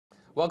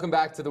Welcome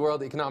back to the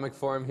World Economic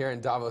Forum here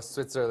in Davos,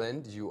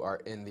 Switzerland. You are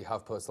in the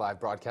HuffPost Live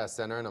Broadcast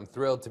Center, and I'm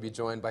thrilled to be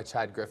joined by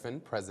Chad Griffin,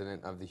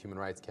 president of the Human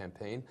Rights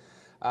Campaign.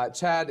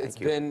 Chad, it's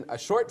been a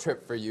short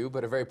trip for you,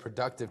 but a very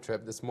productive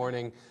trip. This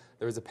morning,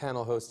 there was a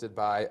panel hosted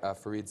by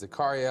Fareed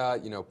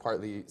Zakaria,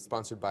 partly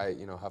sponsored by,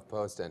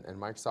 HuffPost and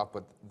Microsoft.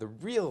 But the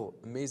real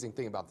amazing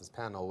thing about this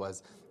panel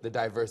was the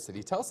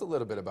diversity. Tell us a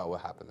little bit about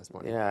what happened this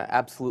morning. Yeah,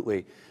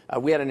 absolutely.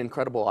 We had an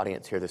incredible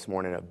audience here this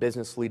morning of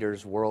business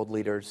leaders, world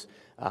leaders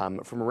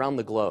from around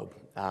the globe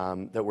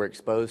that were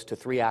exposed to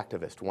three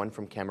activists, one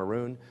from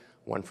Cameroon,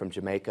 one from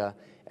Jamaica,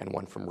 and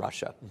one from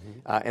Russia.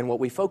 And what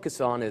we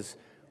focus on is,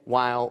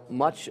 while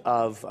much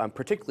of,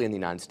 particularly in the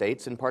United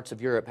States and parts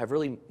of Europe, have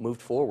really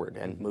moved forward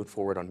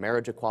on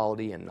marriage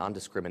equality and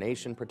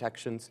non-discrimination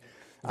protections.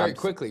 Very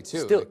quickly,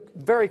 too.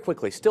 Very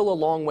quickly. Still a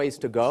long ways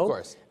to go. Of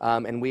course.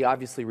 And we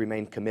obviously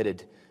remain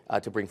committed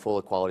to bring full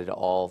equality to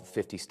all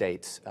 50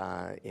 states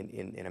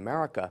in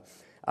America.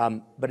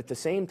 But at the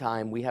same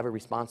time, we have a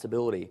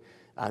responsibility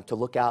to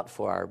look out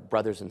for our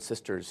brothers and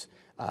sisters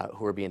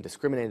who are being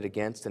discriminated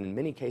against, and in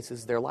many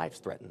cases, their lives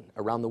threatened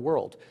around the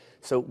world.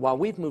 So while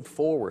we've moved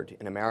forward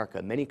in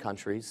America, many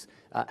countries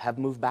have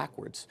moved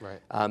backwards.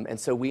 Right. And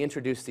so we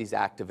introduced these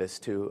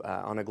activists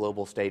on a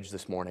global stage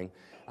this morning.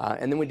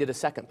 And then we did a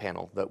second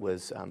panel that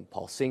was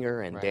Paul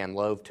Singer and Dan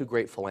Love, two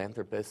great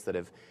philanthropists that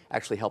have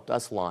actually helped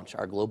us launch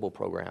our global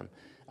program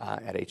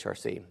at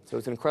HRC. So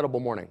it's an incredible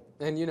morning.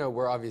 And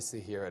we're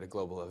obviously here at a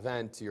global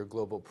event, your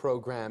global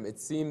program. It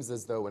seems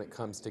as though when it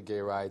comes to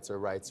gay rights or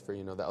rights for,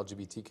 the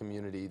LGBT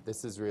community,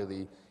 this is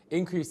really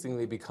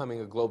increasingly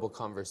becoming a global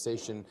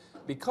conversation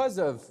because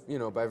of,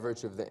 by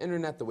virtue of the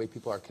internet, the way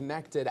people are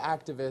connected,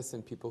 activists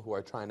and people who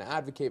are trying to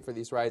advocate for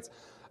these rights.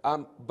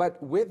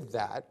 But with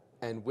that,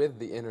 and with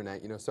the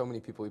internet, so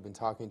many people we've been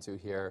talking to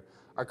here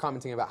are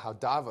commenting about how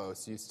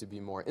Davos used to be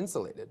more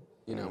insulated,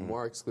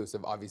 more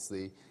exclusive.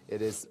 Obviously,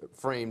 it is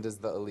framed as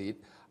the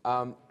elite.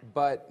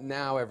 But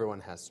now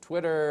everyone has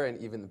Twitter,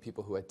 and even the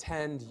people who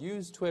attend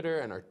use Twitter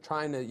and are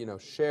trying to,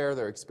 share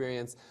their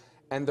experience.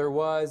 And there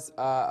was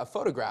a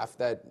photograph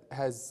that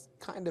has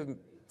kind of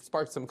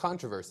sparked some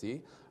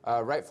controversy,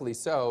 rightfully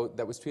so,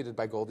 that was tweeted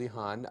by Goldie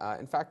Hawn.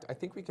 In fact, I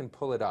think we can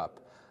pull it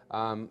up.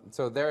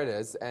 So there it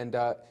is. And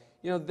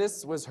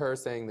this was her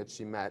saying that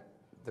she met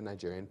the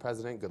Nigerian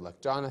president, Goodluck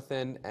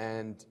Jonathan,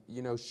 and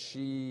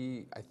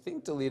she, I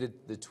think, deleted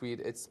the tweet.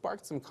 It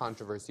sparked some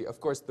controversy. Of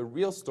course, the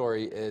real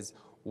story is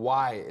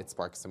why it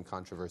sparked some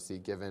controversy,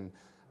 given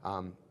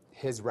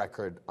his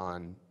record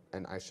on,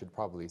 and I should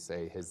probably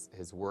say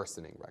his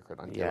worsening record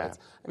on gay rights.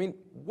 I mean,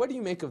 what do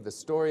you make of the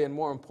story, and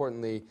more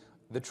importantly,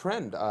 the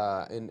trend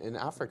in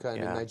Africa and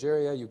in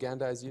Nigeria,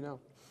 Uganda, as you know?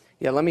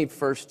 Yeah, let me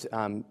first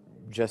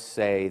just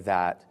say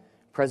that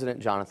President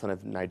Jonathan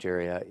of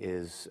Nigeria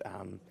is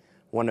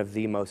one of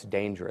the most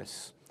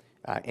dangerous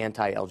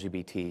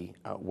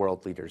anti-LGBT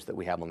world leaders that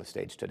we have on the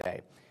stage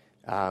today.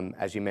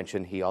 As you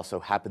mentioned, he also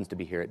happens to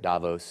be here at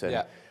Davos,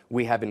 and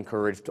we have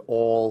encouraged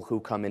all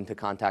who come into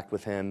contact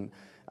with him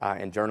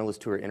and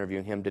journalists who are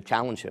interviewing him to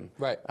challenge him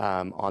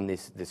on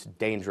this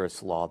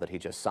dangerous law that he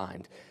just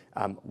signed.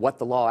 What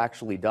the law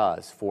actually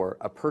does for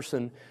a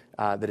person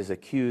that is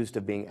accused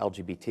of being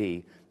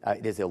LGBT,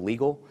 it is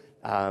illegal,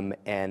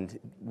 and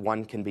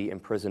one can be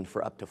imprisoned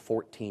for up to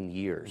 14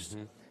 years.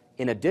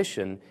 In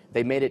addition,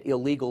 they made it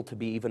illegal to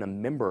be even a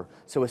member.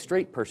 So a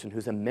straight person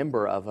who's a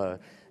member of a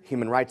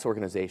human rights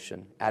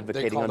organization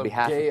advocating on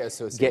behalf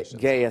of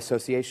gay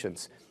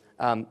associations.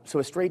 So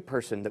a straight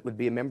person that would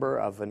be a member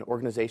of an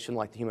organization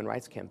like the Human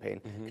Rights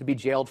Campaign could be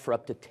jailed for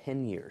up to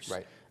 10 years.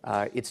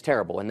 It's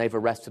terrible, and they've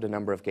arrested a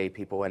number of gay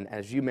people. And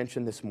as you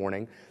mentioned this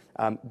morning,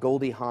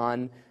 Goldie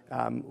Hawn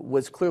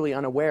was clearly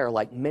unaware,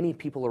 like many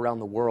people around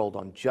the world,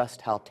 on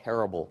just how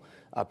terrible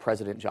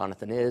President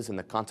Jonathan is and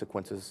the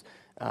consequences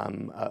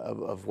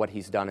of what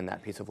he's done in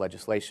that piece of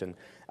legislation.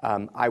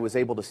 I was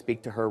able to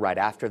speak to her right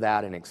after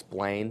that and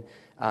explain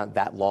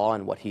that law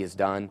and what he has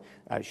done.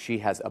 She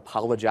has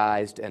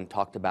apologized and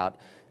talked about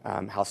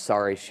how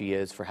sorry she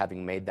is for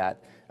having made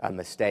that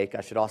mistake.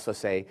 I should also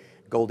say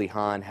Goldie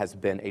Hawn has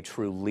been a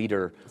true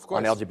leader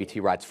on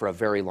LGBT rights for a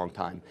very long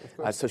time.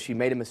 So she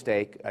made a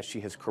mistake. She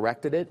has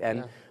corrected it,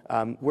 and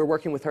we're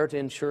working with her to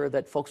ensure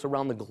that folks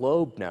around the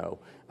globe know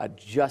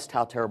just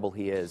how terrible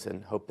he is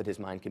and hope that his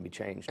mind can be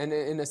changed. And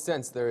in a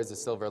sense, there is a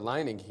silver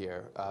lining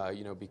here,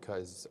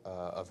 because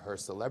of her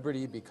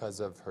celebrity, because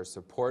of her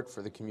support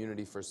for the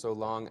community for so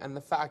long, and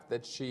the fact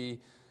that she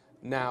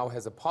now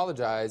has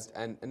apologized,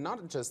 and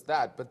not just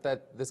that, but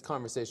that this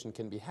conversation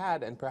can be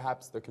had, and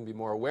perhaps there can be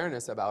more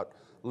awareness about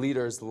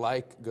leaders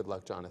like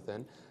Goodluck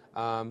Jonathan,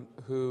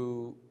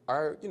 who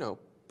are,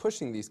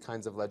 pushing these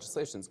kinds of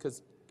legislations.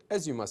 Because,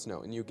 as you must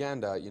know, in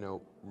Uganda,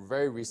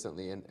 very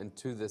recently, and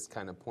to this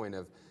kind of point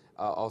of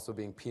also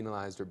being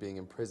penalized or being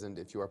imprisoned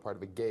if you are part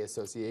of a gay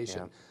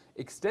association.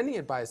 Extending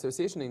it by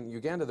association, in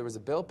Uganda, there was a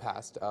bill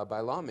passed by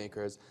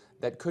lawmakers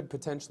that could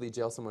potentially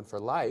jail someone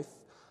for life.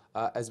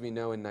 As we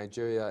know, in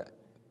Nigeria,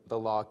 the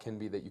law can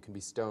be that you can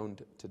be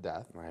stoned to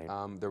death. Right.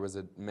 There was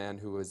a man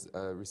who was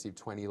received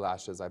 20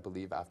 lashes, I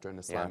believe, after an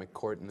Islamic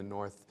court in the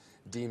north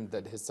deemed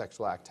that his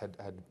sexual act had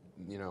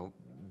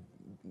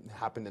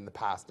happened in the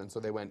past, and so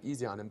they went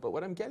easy on him. But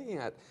what I'm getting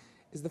at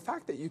is the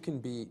fact that you can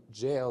be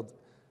jailed.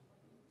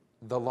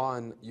 The law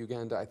in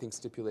Uganda, I think,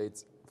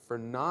 stipulates for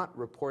not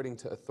reporting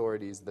to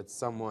authorities that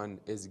someone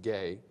is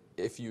gay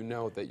if you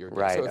know that you're gay.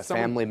 Right, so if a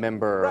family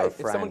member or a friend.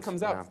 If someone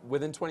comes out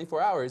within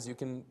 24 hours, you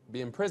can be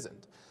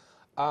imprisoned.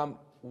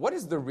 What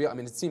is the real, I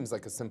mean, it seems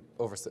like a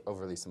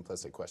overly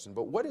simplistic question,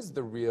 but what is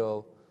the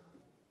real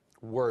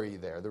worry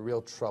there, the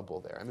real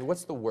trouble there? I mean,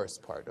 what's the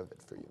worst part of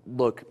it for you?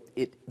 Look,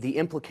 the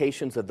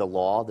implications of the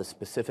law, the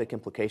specific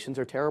implications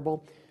are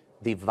terrible.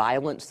 The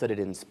violence that it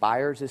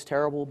inspires is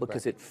terrible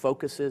because it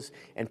focuses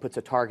and puts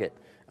a target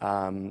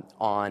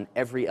on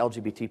every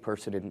LGBT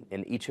person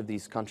in each of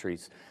these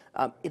countries.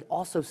 It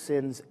also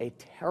sends a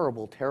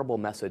terrible, terrible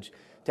message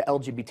to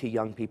LGBT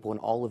young people in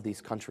all of these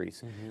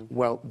countries.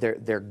 Well,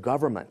 their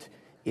government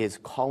is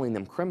calling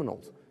them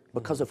criminals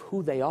because of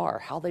who they are,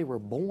 how they were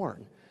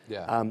born.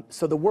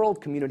 So the world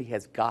community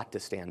has got to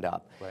stand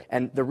up.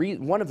 And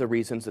one of the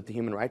reasons that the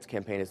Human Rights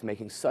Campaign is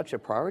making such a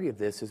priority of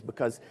this is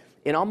because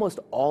in almost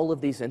all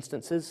of these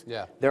instances,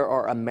 there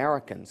are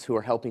Americans who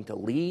are helping to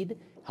lead,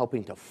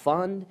 helping to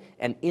fund,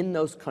 and in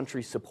those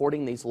countries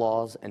supporting these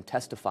laws and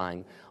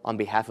testifying on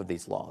behalf of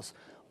these laws,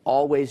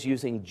 always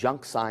using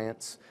junk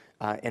science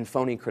and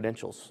phony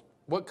credentials.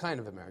 What kind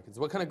of Americans?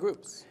 What kind of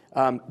groups?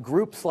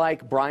 Groups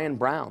like Brian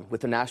Brown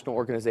with the National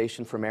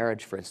Organization for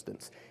Marriage, for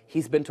instance.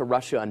 He's been to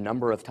Russia a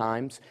number of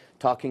times,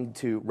 talking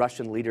to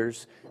Russian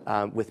leaders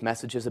with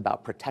messages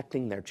about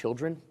protecting their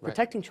children.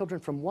 Protecting children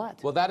from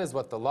what? Well, that is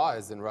what the law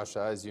is in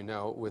Russia, as you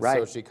know, with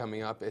Sochi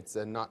coming up. It's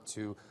not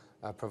to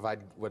provide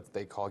what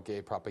they call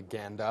gay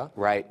propaganda,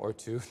 or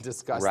to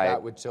discuss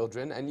that with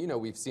children. And, you know,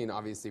 we've seen,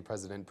 obviously,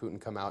 President Putin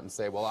come out and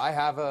say, well, I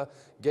have a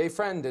gay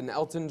friend in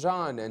Elton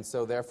John, and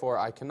so therefore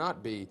I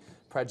cannot be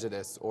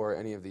prejudiced or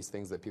any of these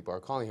things that people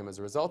are calling him as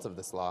a result of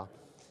this law.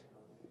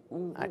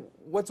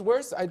 What's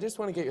worse, I just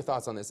want to get your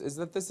thoughts on this, is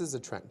that this is a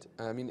trend.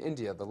 I mean,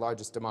 India, the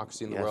largest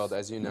democracy in the world,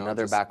 as you know.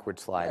 Another backward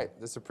slide.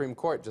 The Supreme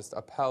Court just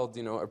upheld,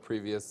 you know, a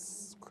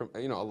previous, a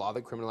law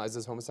that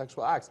criminalizes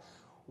homosexual acts.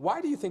 Why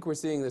do you think we're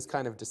seeing this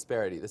kind of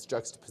disparity, this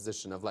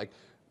juxtaposition of, like,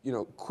 you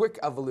know, quick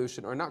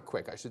evolution, or not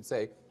quick, I should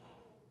say,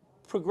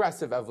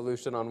 progressive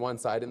evolution on one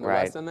side in the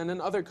West, and then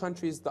in other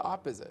countries, the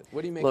opposite?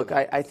 What do you make of that?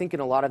 Look, I think in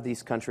a lot of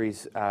these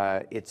countries,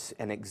 it's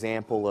an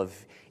example of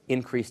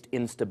increased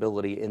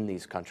instability in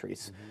these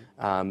countries.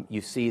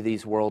 You see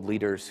these world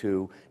leaders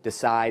who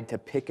decide to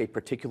pick a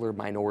particular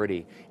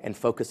minority and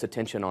focus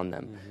attention on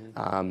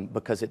them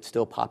because it's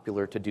still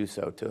popular to do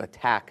so, to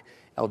attack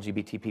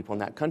LGBT people in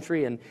that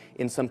country, and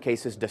in some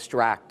cases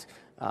distract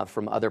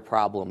from other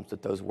problems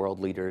that those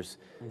world leaders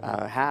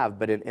have.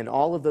 But in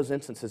all of those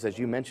instances, as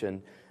you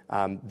mentioned,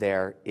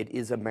 it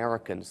is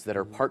Americans that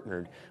are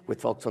partnered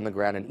with folks on the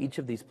ground in each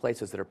of these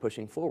places that are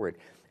pushing forward.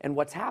 And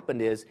what's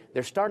happened is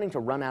they're starting to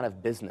run out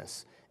of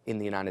business in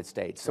the United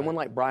States. Someone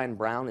like Brian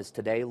Brown is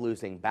today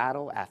losing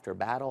battle after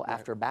battle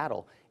after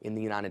battle in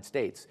the United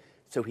States.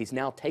 So he's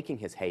now taking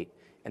his hate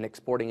and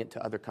exporting it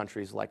to other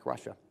countries like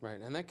Russia.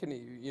 And that can,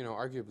 you know,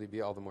 arguably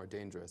be all the more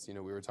dangerous. You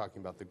know, we were talking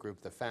about the group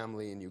The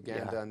Family in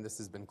Uganda, and this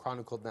has been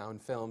chronicled now in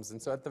films.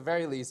 And so at the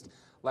very least,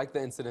 like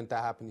the incident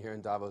that happened here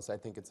in Davos, I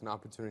think it's an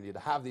opportunity to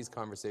have these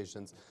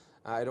conversations.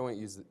 I don't want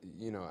to use,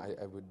 you know,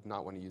 I would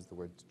not want to use the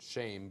word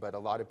shame, but a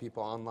lot of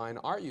people online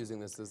are using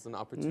this as an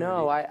opportunity.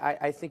 No,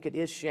 I think it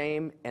is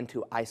shame and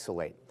to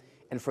isolate,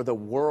 and for the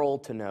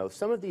world to know.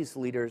 Some of these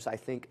leaders, I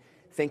think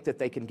that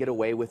they can get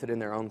away with it in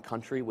their own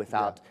country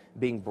without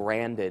being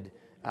branded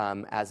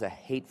as a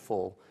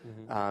hateful,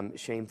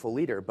 shameful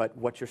leader. But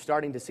what you're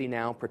starting to see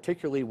now,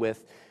 particularly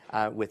with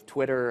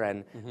Twitter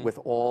and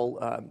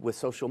with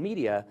social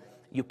media,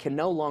 you can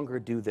no longer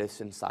do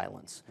this in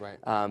silence.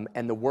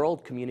 And the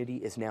world community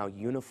is now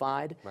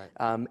unified.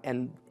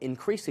 And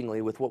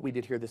increasingly, with what we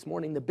did here this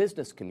morning, the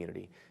business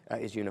community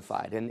is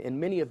unified. And in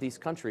many of these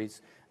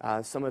countries,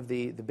 some of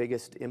the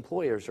biggest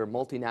employers are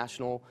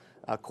multinational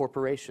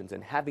corporations,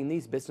 and having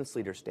these business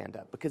leaders stand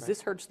up, because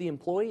this hurts the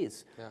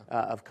employees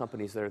of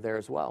companies that are there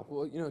as well.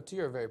 Well, you know, to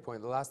your very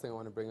point, the last thing I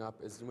want to bring up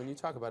is when you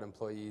talk about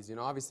employees, you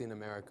know, obviously in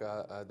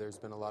America, there's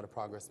been a lot of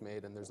progress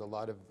made, and there's a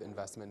lot of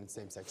investment in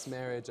same-sex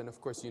marriage, and of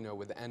course, you know,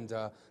 with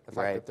ENDA, the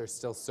fact that there's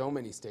still so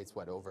many states,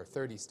 what, over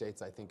 30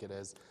 states, I think it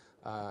is,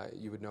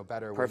 you would know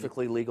better.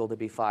 Perfectly legal to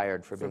be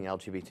fired for being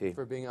LGBT.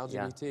 For being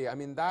LGBT. I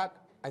mean, that,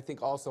 I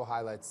think, also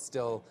highlights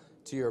still,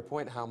 to your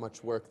point, how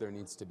much work there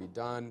needs to be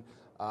done.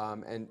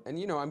 And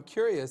you know, I'm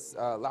curious,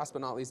 last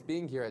but not least,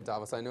 being here at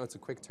Davos, I know it's a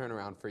quick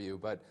turnaround for you,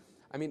 but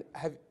I mean,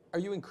 are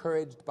you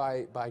encouraged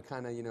by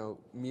kind of, you know,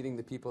 meeting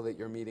the people that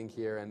you're meeting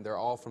here, and they're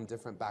all from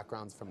different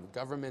backgrounds, from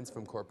governments,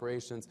 from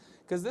corporations?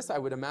 Because this, I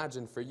would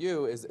imagine, for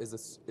you is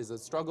a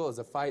struggle, is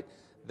a fight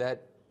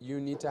that you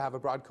need to have a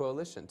broad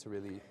coalition to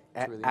really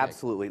to really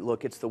Absolutely.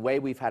 Look, it's the way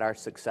we've had our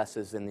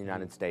successes in the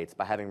United States,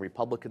 by having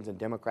Republicans and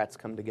Democrats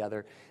come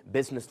together,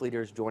 business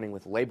leaders joining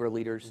with labor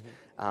leaders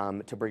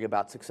to bring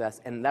about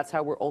success. And that's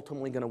how we're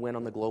ultimately going to win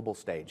on the global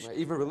stage. Right.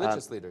 Even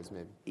religious leaders,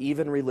 maybe.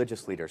 Even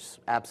religious leaders,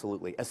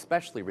 absolutely.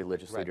 Especially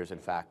religious leaders, in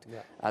fact,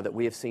 that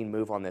we have seen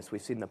move on this.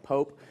 We've seen the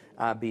Pope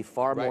be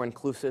far more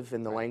inclusive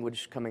in the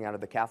language coming out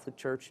of the Catholic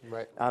Church.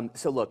 Right.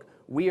 So look,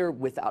 we are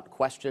without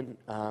question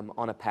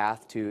on a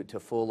path to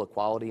full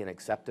equality and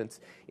acceptance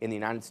in the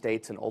United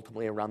States and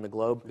ultimately around the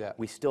globe. Yeah.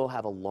 We still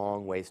have a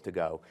long ways to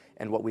go.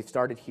 And what we've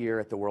started here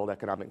at the World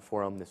Economic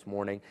Forum this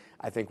morning,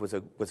 I think was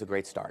a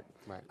great start.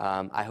 Right.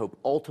 I hope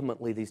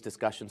ultimately these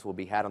discussions will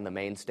be had on the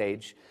main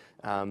stage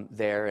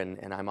there,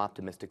 and I'm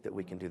optimistic that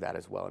we can do that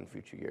as well in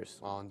future years.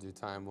 All in due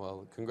time.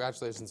 Well,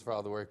 congratulations for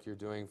all the work you're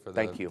doing, for the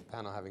Thank you.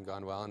 panel having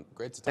gone well, and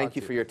great to talk Thank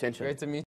to you for your attention. Great to meet you.